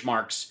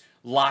 Deutschmarks,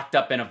 locked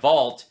up in a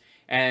vault,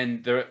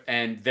 and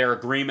their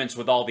agreements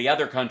with all the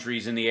other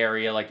countries in the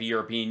area, like the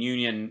European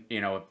Union, you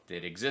know,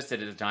 it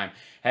existed at the time,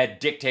 had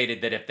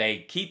dictated that if they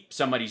keep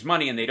somebody's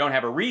money and they don't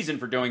have a reason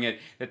for doing it,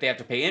 that they have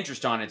to pay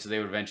interest on it, so they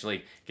would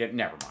eventually get...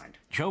 Never mind.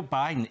 Joe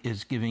Biden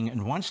is giving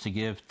and wants to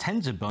give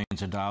tens of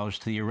billions of dollars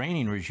to the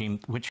Iranian regime,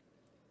 which...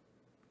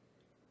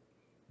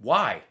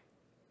 Why?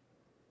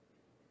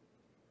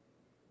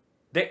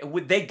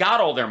 They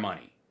got all their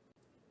money.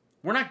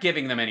 We're not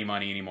giving them any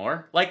money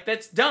anymore. Like,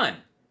 that's done.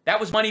 That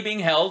was money being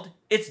held.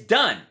 It's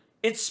done.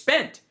 It's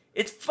spent.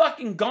 It's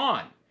fucking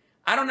gone.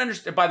 I don't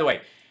understand. By the way,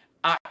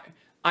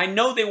 I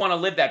know they want to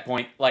live that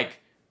point.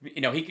 Like,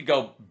 you know, he could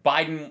go,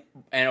 Biden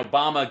and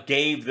Obama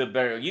gave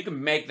the... You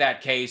can make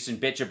that case and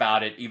bitch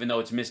about it, even though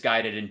it's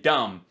misguided and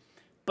dumb.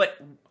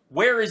 But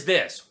where is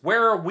this?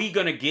 Where are we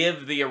going to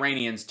give the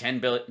Iranians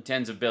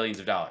tens of billions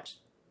of dollars?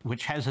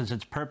 Which has as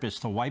its purpose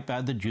to wipe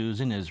out the Jews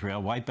in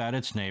Israel, wipe out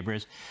its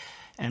neighbors,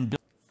 and...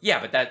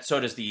 Yeah, but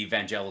so does the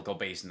evangelical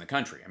base in the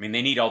country. I mean,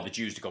 they need all the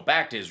Jews to go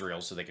back to Israel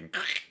so they can...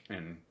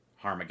 and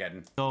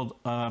Armageddon. Build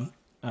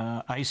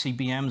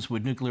ICBMs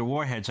with nuclear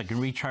warheads that can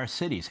reach our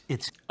cities.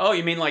 Oh,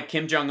 you mean like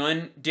Kim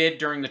Jong-un did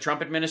during the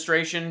Trump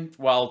administration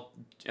while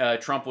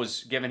Trump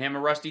was giving him a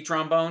rusty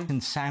trombone?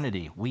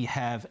 Insanity. We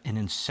have an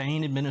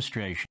insane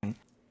administration.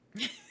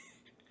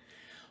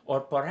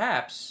 Or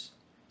perhaps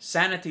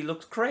sanity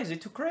looks crazy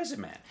to crazy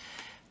man.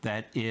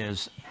 That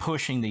is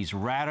pushing these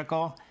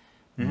radical...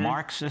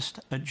 Marxist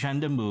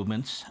agenda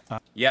movements.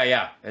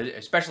 Yeah.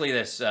 Especially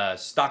this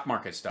stock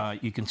market stuff.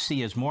 You can see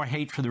he has more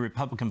hate for the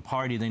Republican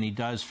Party than he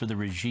does for the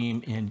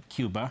regime in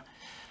Cuba.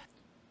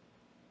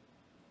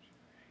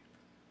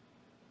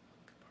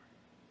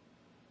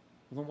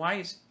 Well,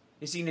 why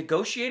is he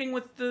negotiating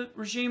with the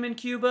regime in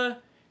Cuba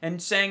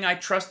and saying, I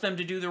trust them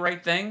to do the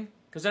right thing?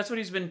 Because that's what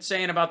he's been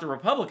saying about the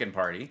Republican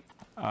Party.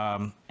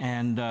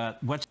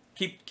 What's...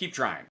 Keep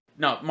trying.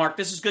 No, Mark,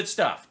 this is good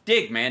stuff.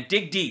 Dig, man.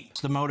 Dig deep.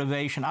 What's the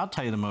motivation? I'll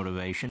tell you the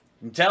motivation.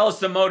 Tell us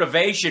the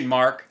motivation,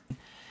 Mark.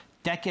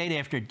 Decade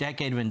after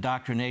decade of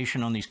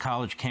indoctrination on these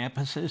college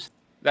campuses.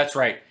 That's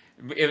right.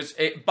 It was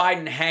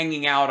Biden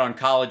hanging out on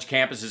college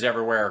campuses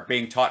everywhere,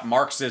 being taught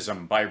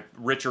Marxism by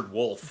Richard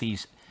Wolff.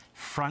 These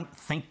front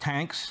think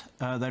tanks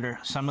that are,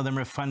 some of them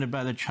are funded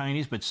by the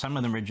Chinese, but some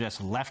of them are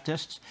just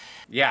leftists.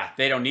 Yeah,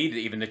 they don't need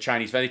even the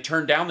Chinese. They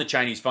turned down the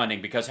Chinese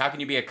funding because how can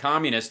you be a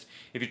communist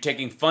if you're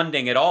taking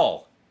funding at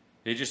all?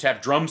 They just have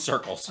drum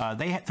circles.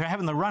 They're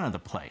having the run of the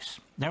place.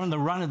 They're in the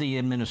run of the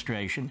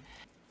administration.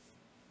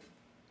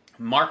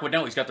 Mark would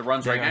know. He's got the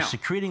runs right now. They're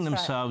secreting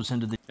themselves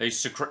into the...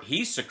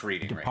 He's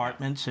secreting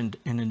departments right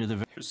and into the...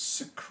 They're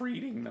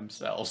secreting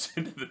themselves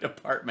into the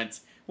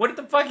departments. What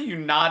the fuck are you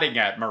nodding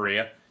at,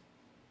 Maria?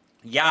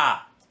 Yeah.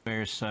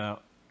 There's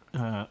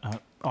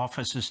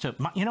offices to...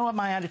 You know what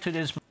my attitude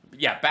is?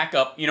 Yeah, back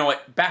up. You know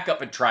what? Back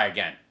up and try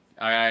again.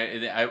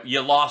 You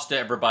lost to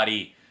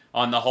everybody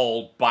on the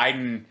whole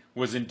Biden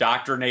was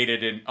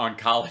indoctrinated on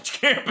college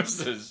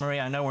campuses.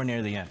 Maria, I know we're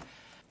near the end.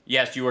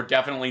 Yes, you are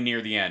definitely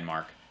near the end,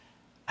 Mark.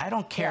 I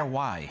don't care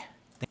why.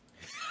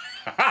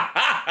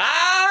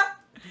 I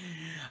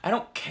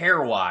don't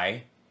care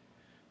why.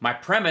 My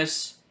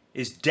premise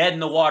is dead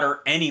in the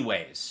water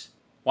anyways.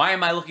 Why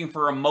am I looking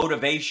for a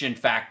motivation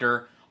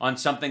factor on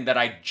something that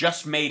I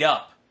just made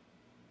up?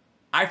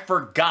 I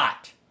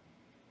forgot.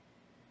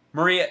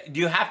 Maria,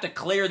 you have to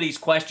clear these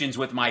questions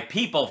with my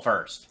people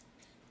first.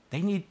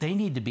 They need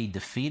to be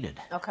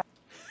defeated. Okay.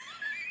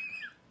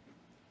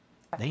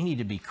 They need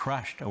to be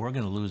crushed, or we're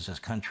going to lose this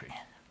country.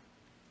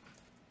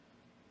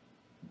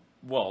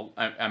 Well,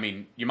 I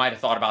mean, you might have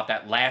thought about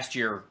that last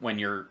year when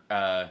you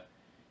were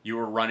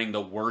running the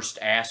worst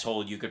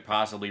asshole you could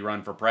possibly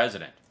run for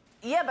president.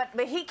 Yeah,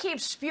 but he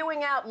keeps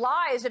spewing out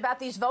lies about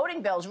these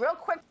voting bills. Real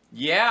quick.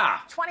 Yeah.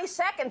 20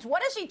 seconds.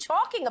 What is he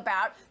talking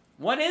about?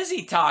 What is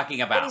he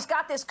talking about? And he's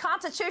got this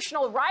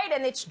constitutional right,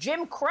 and it's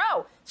Jim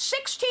Crow.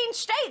 16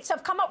 states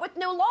have come up with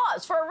new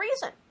laws for a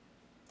reason.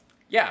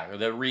 Yeah,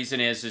 the reason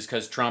is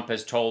because Trump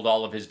has told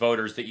all of his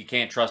voters that you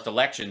can't trust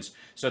elections,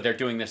 so they're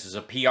doing this as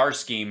a PR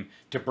scheme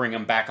to bring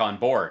them back on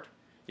board.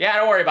 Yeah,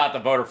 don't worry about the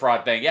voter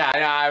fraud thing.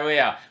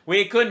 Yeah,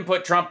 we couldn't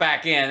put Trump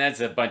back in. That's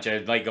a bunch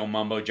of legal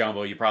mumbo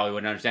jumbo. You probably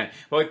wouldn't understand.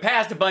 But we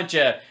passed a bunch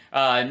of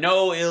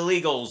no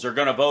illegals are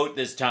going to vote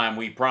this time.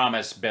 We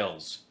promise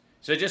bills.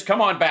 So just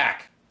come on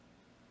back.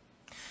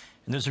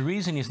 And there's a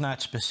reason he's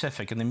not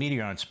specific, and the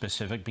media aren't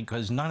specific,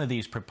 because none of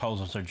these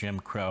proposals are Jim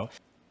Crow.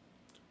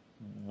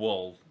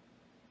 Well,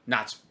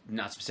 not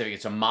specific.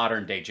 It's a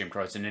modern day Jim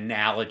Crow. It's an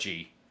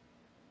analogy.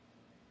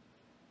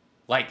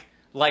 Like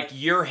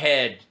your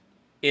head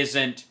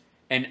isn't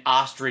an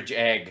ostrich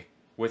egg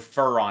with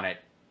fur on it.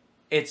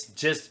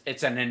 It's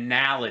an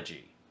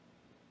analogy.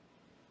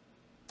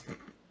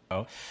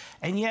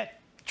 And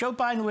yet, Joe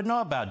Biden would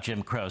know about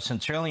Jim Crow,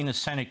 since early in his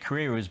Senate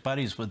career he was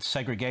buddies with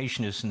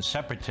segregationists and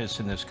separatists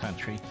in this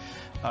country.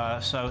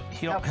 So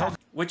he'll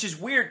Which is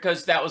weird,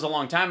 because that was a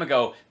long time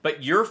ago,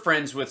 but you're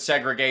friends with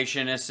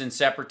segregationists and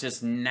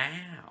separatists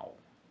now.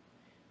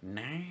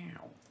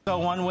 go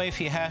one way if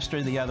he has to,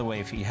 or the other way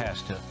if he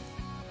has to.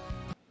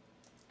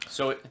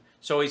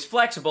 So he's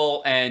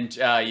flexible, and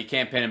you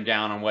can't pin him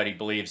down on what he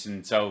believes,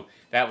 and so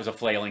that was a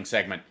flailing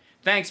segment.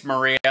 Thanks,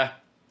 Maria.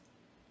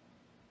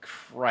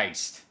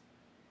 Christ.